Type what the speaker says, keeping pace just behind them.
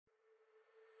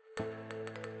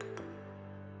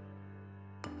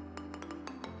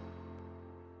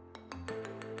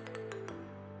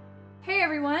Hi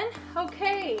everyone.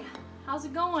 Okay, how's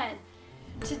it going?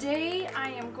 Today I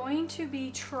am going to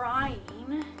be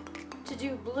trying to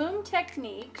do bloom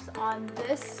techniques on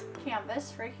this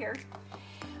canvas right here.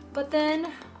 But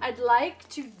then I'd like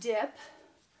to dip.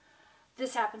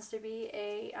 This happens to be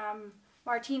a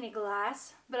martini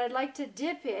glass, but I'd like to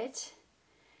dip it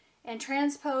and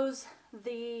transpose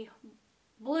the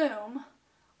bloom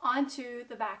onto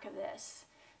the back of this.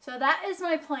 So that is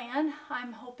my plan.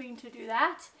 I'm hoping to do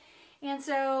that. And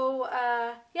so,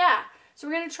 yeah, so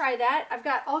we're going to try that. I've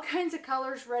got all kinds of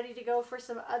colors ready to go for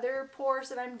some other pours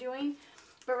that I'm doing.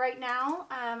 But right now,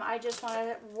 I just want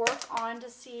to work on to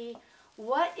see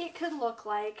what it could look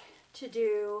like to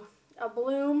do a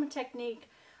bloom technique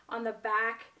on the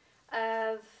back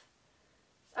of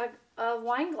a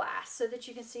wine glass so that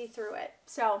you can see through it.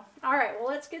 So, all right, well,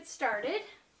 let's get started.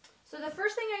 So the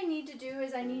first thing I need to do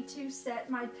is I need to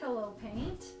set my pillow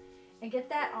paint and get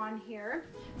that on here.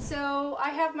 So I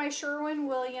have my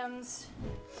Sherwin-Williams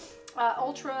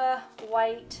ultra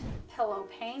white pillow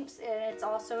paint, and it's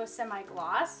also a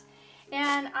semi-gloss.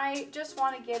 And I just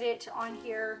want to get it on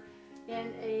here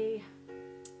in a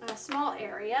small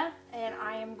area, and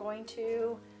I am going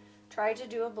to try to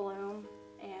do a bloom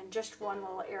in just one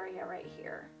little area right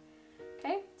here.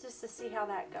 Okay, just to see how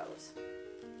that goes.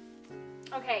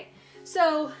 Okay,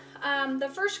 so the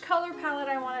first color palette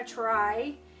I want to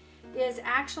try is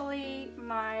actually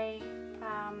my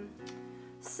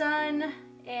son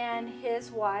and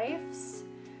his wife's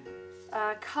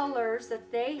colors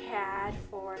that they had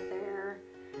for their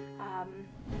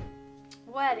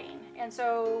wedding. And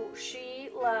so she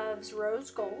loves rose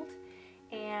gold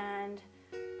and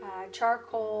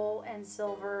charcoal and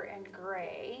silver and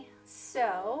gray.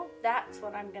 So that's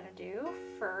what I'm going to do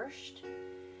first.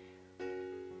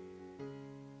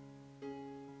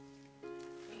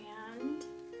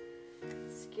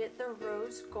 Get the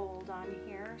rose gold on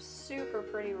here. Super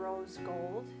pretty rose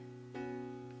gold.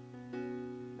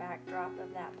 Backdrop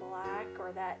of that black,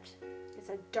 or that is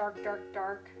a dark, dark,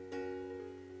 dark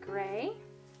gray.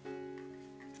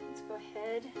 Let's go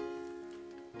ahead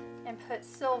and put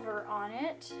silver on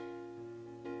it.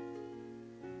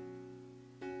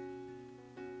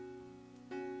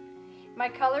 My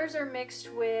colors are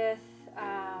mixed with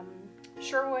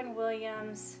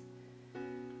Sherwin-Williams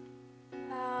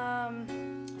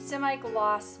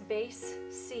semi-gloss base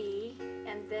C,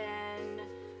 and then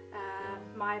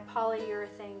my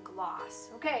polyurethane gloss.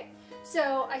 Okay,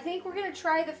 so I think we're going to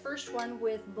try the first one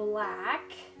with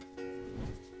black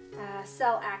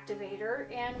cell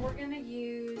activator, and we're going to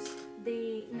use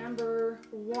the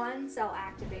 #1 cell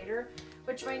activator,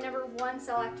 which my #1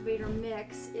 cell activator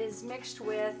mix is mixed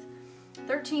with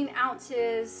 13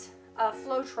 ounces of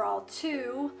Floetrol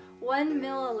to 1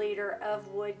 milliliter of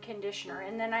wood conditioner,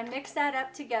 and then I mix that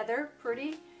up together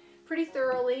pretty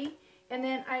thoroughly, and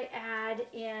then I add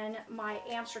in my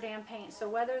Amsterdam paint. So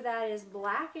whether that is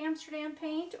black Amsterdam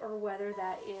paint or whether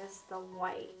that is the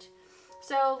white.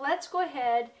 So let's go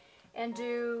ahead and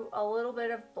do a little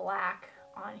bit of black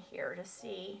on here to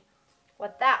see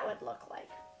what that would look like.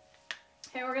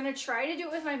 And we're going to try to do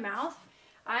it with my mouth.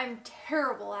 I'm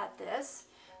terrible at this.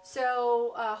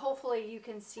 So hopefully you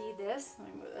can see this.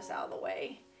 Let me move this out of the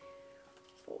way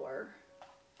for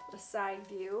the side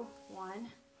view one.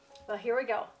 Well, here we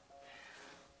go.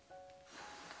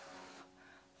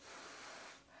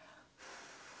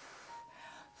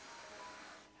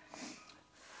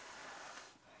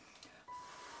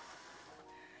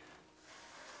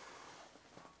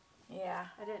 Yeah,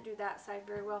 I didn't do that side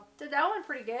very well. Did that one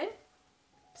pretty good.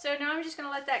 So now I'm just going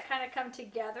to let that kind of come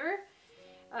together.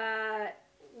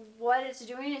 What it's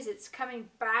doing is it's coming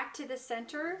back to the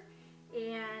center,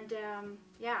 and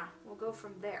yeah, we'll go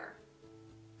from there.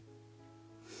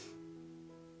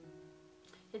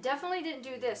 It definitely didn't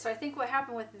do this, so I think what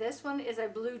happened with this one is I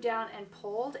blew down and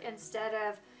pulled instead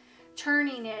of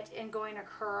turning it and going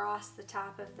across the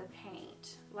top of the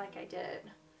paint like I did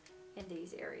in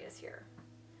these areas here.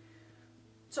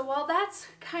 So while that's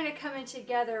kind of coming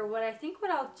together, what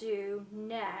I'll do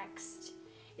next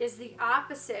is the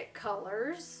opposite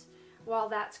colors while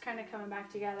that's kind of coming back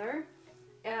together.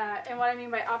 And what I mean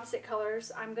by opposite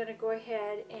colors, I'm going to go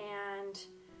ahead and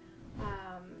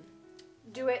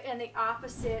do it in the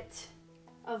opposite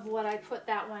of what I put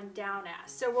that one down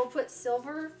as. So we'll put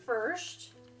silver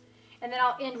first, and then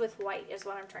I'll end with white is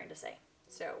what I'm trying to say.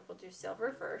 So we'll do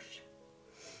silver first.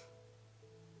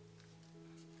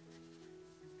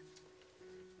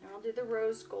 And I'll do the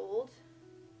rose gold.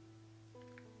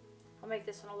 I'll make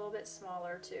this one a little bit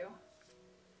smaller too.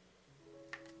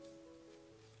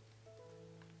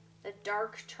 The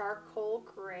dark charcoal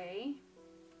gray.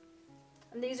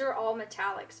 And these are all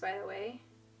metallics, by the way.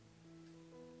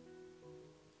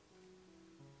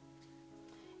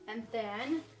 And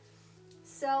then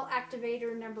cell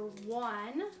activator number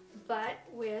 1, but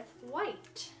with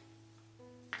white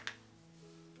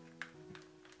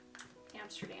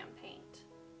Amsterdam paint.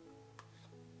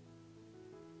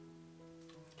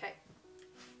 Okay.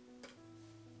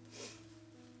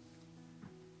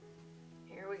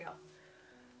 Here we go.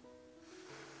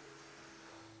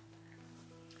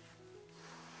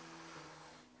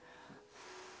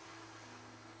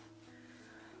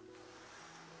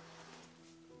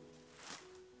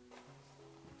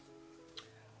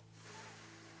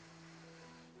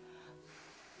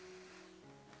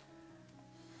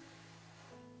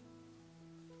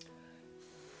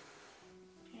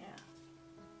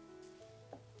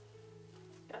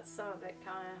 Got some of it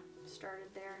kind of started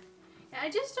there. And I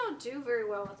just don't do very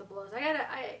well with the blows.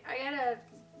 I gotta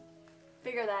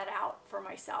figure that out for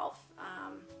myself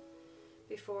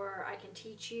before I can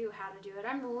teach you how to do it.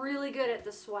 I'm really good at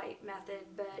the swipe method,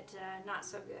 but not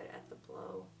so good at the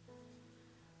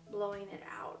blowing it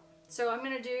out. So I'm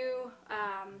gonna do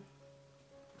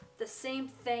the same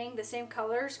thing, the same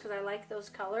colors, because I like those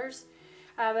colors,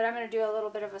 but I'm gonna do a little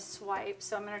bit of a swipe.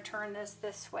 So I'm gonna turn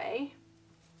this way.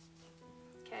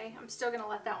 Okay, I'm still going to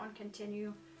let that one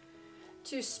continue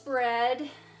to spread.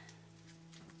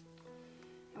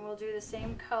 And we'll do the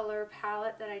same color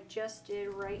palette that I just did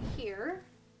right here,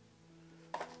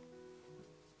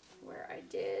 where I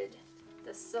did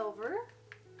the silver.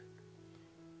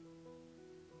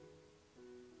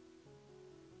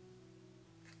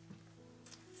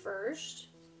 First,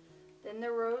 then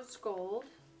the rose gold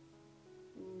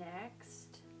next.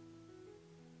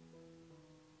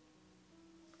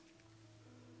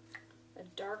 A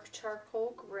dark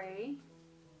charcoal gray,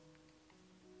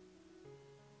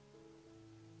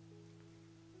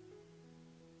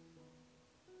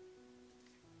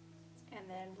 and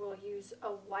then we'll use a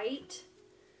white,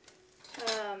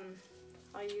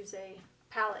 I'll use a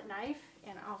palette knife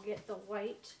and I'll get the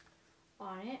white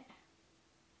on it.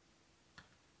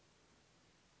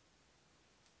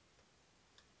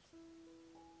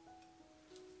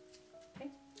 Okay,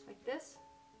 like this.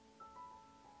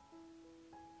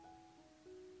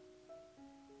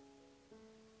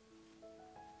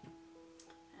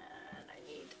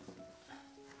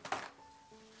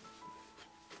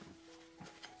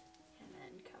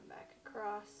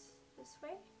 Across this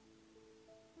way.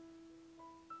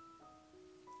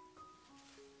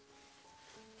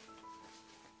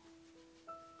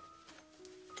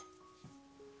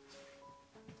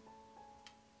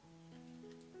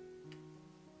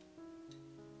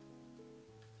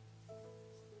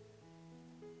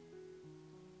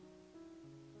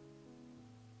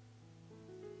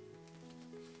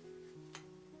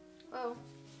 Whoa.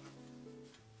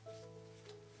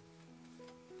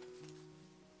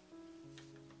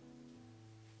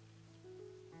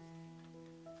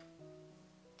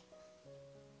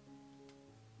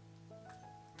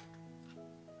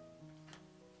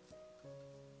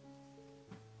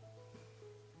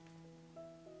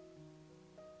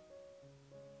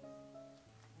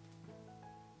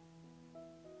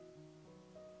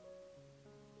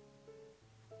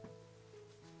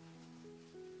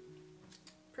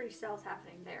 Pretty cells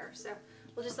happening there, so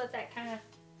we'll just let that kind of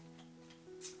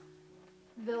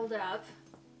build up.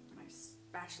 My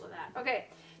spatula that. Okay,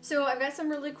 so I've got some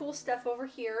really cool stuff over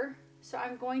here. So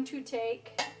I'm going to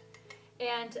take,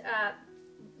 and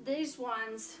these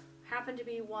ones happen to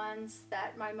be ones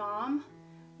that my mom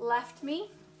left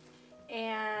me,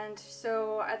 and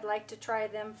so I'd like to try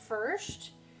them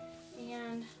first.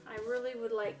 And I really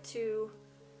would like to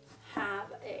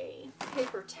have a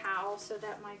paper towel so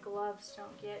that my gloves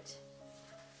don't get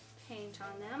paint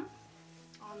on them,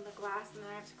 on the glass, and then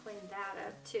I have to clean that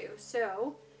up too.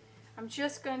 So I'm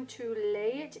just going to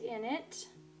lay it in it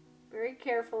very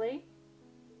carefully.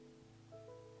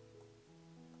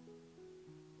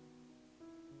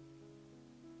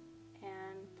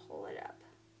 And pull it up.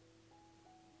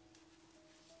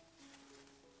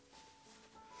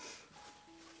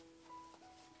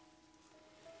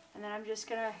 And then I'm just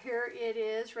gonna, here it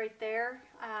is right there.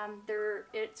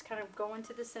 It's kind of going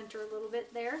to the center a little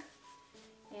bit there.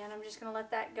 And I'm just gonna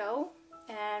let that go.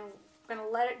 And I'm gonna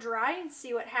let it dry and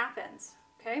see what happens,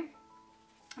 okay?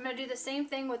 I'm gonna do the same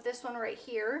thing with this one right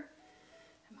here.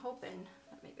 I'm hoping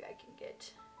that maybe I can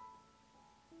get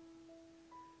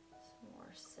some more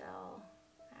cell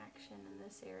action in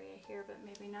this area here, but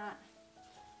maybe not.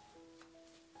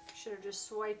 Should have just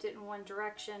swiped it in one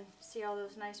direction. See all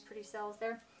those nice pretty cells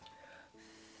there?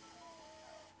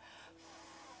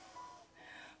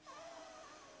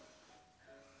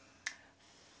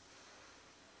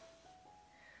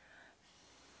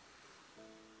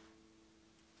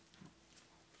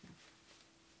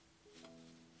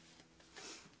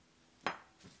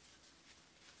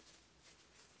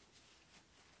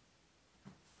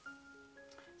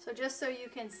 So just so you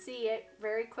can see it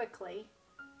very quickly,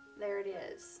 there it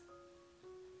is.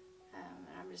 And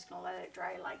I'm just going to let it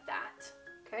dry like that.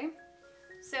 Okay.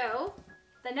 So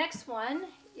the next one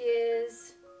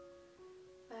is,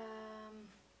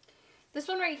 this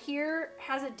one right here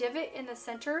has a divot in the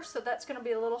center, so that's going to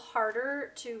be a little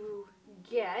harder to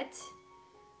get.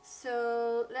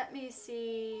 So let me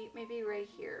see, maybe right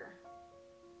here.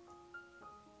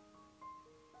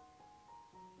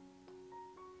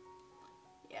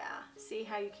 Yeah, see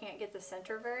how you can't get the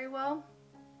center very well?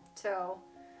 So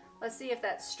let's see if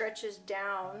that stretches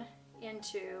down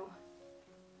into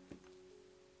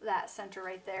that center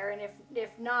right there, and if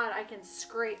not, I can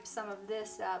scrape some of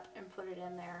this up and put it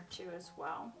in there too as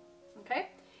well. Okay,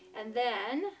 and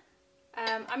then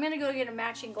I'm gonna go get a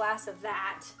matching glass of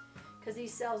that because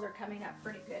these cells are coming up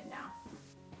pretty good now.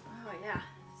 Oh yeah,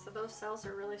 so those cells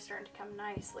are really starting to come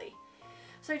nicely.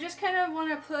 So I just kind of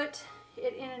want to put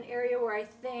it in an area where I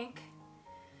think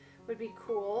would be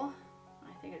cool.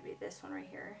 I think it'd be this one right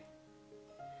here,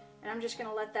 and I'm just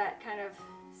gonna let that kind of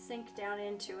sink down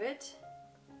into it.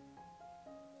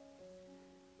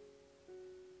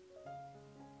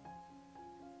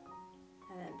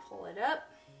 And then pull it up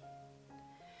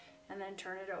and then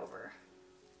turn it over.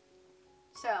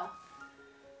 So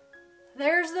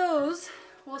there's those.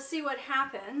 We'll see what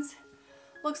happens.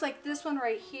 Looks like this one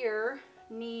right here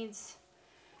needs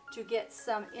to get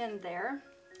some in there.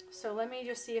 So let me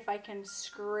just see if I can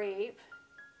scrape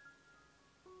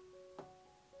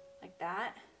like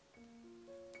that.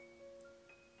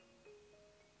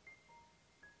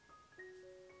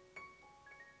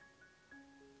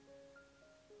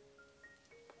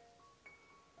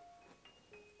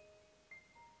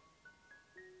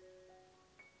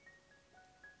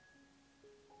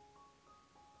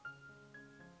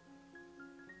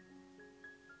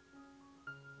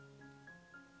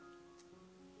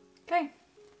 Okay,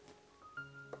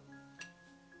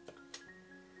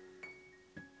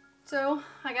 so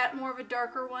I got more of a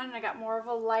darker one and I got more of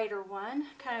a lighter one,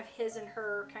 kind of his and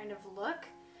her kind of look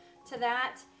to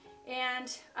that.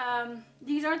 And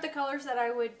these aren't the colors that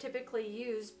I would typically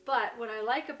use, but what I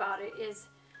like about it is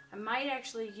I might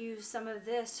actually use some of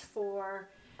this for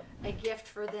a gift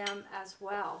for them as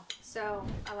well. So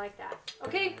I like that.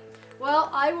 Okay, well,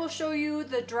 I will show you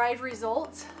the dried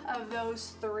results of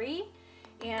those three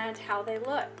and how they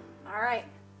look. All right,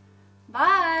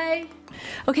 bye.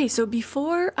 Okay, so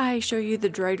before I show you the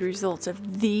dried results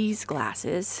of these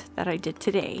glasses that I did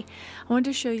today, I want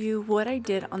to show you what I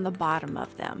did on the bottom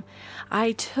of them.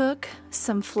 I took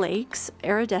some flakes,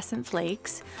 iridescent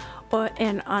flakes,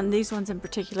 and on these ones in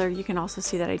particular, you can also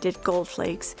see that I did gold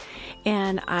flakes,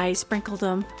 and I sprinkled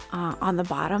them on the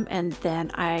bottom, and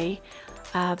then I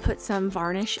put some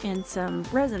varnish and some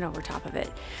resin over top of it.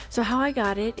 So how I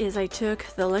got it is I took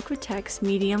the Liquitex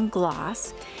medium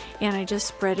gloss and I just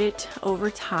spread it over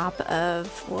top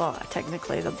of, well,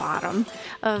 technically the bottom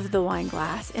of the wine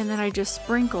glass, and then I just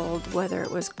sprinkled whether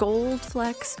it was gold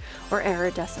flecks or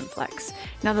iridescent flecks.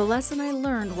 Now the lesson I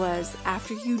learned was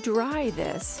after you dry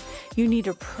this, you need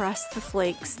to press the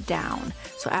flakes down.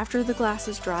 So after the glass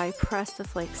is dry, press the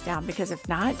flakes down, because if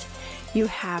not, you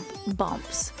have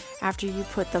bumps after you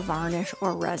put the varnish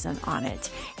or resin on it,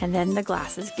 and then the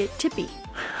glasses get tippy.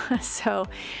 So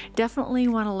definitely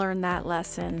want to learn that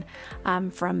lesson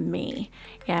from me,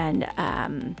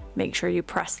 and make sure you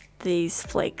press these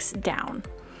flakes down.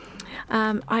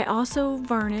 I also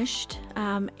varnished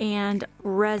and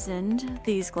resined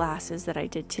these glasses that I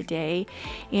did today,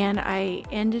 and I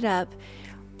ended up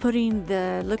putting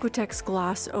the Liquitex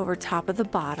gloss over top of the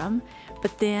bottom,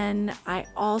 but then I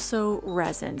also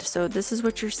resined. So this is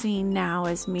what you're seeing now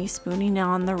is me spooning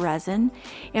on the resin.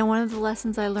 And one of the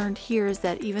lessons I learned here is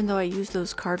that even though I use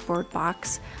those cardboard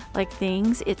box like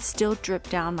things, it still dripped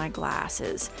down my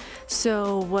glasses.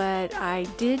 So what I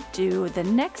did do the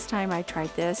next time I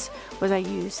tried this was I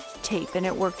used tape, and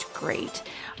it worked great.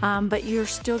 But you're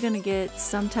still going to get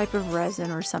some type of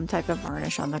resin or some type of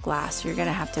varnish on the glass. You're going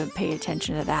to have to pay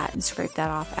attention to that and scrape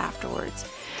that off afterwards.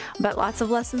 But lots of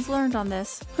lessons learned on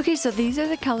this. Okay, so these are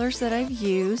the colors that I've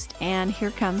used, and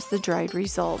here comes the dried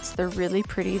results. They're really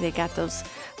pretty. They got those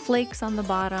flakes on the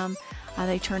bottom.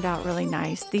 They turned out really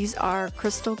nice. These are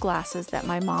crystal glasses that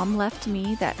my mom left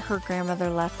me, that her grandmother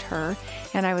left her,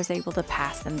 and I was able to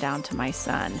pass them down to my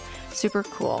son. Super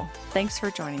cool. Thanks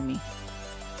for joining me.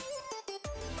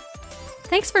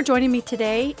 Thanks for joining me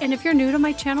today, and if you're new to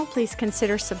my channel, please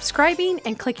consider subscribing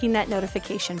and clicking that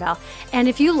notification bell. And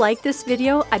if you like this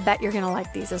video, I bet you're gonna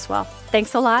like these as well.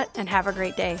 Thanks a lot, and have a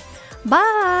great day.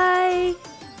 Bye!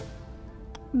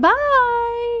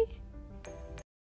 Bye!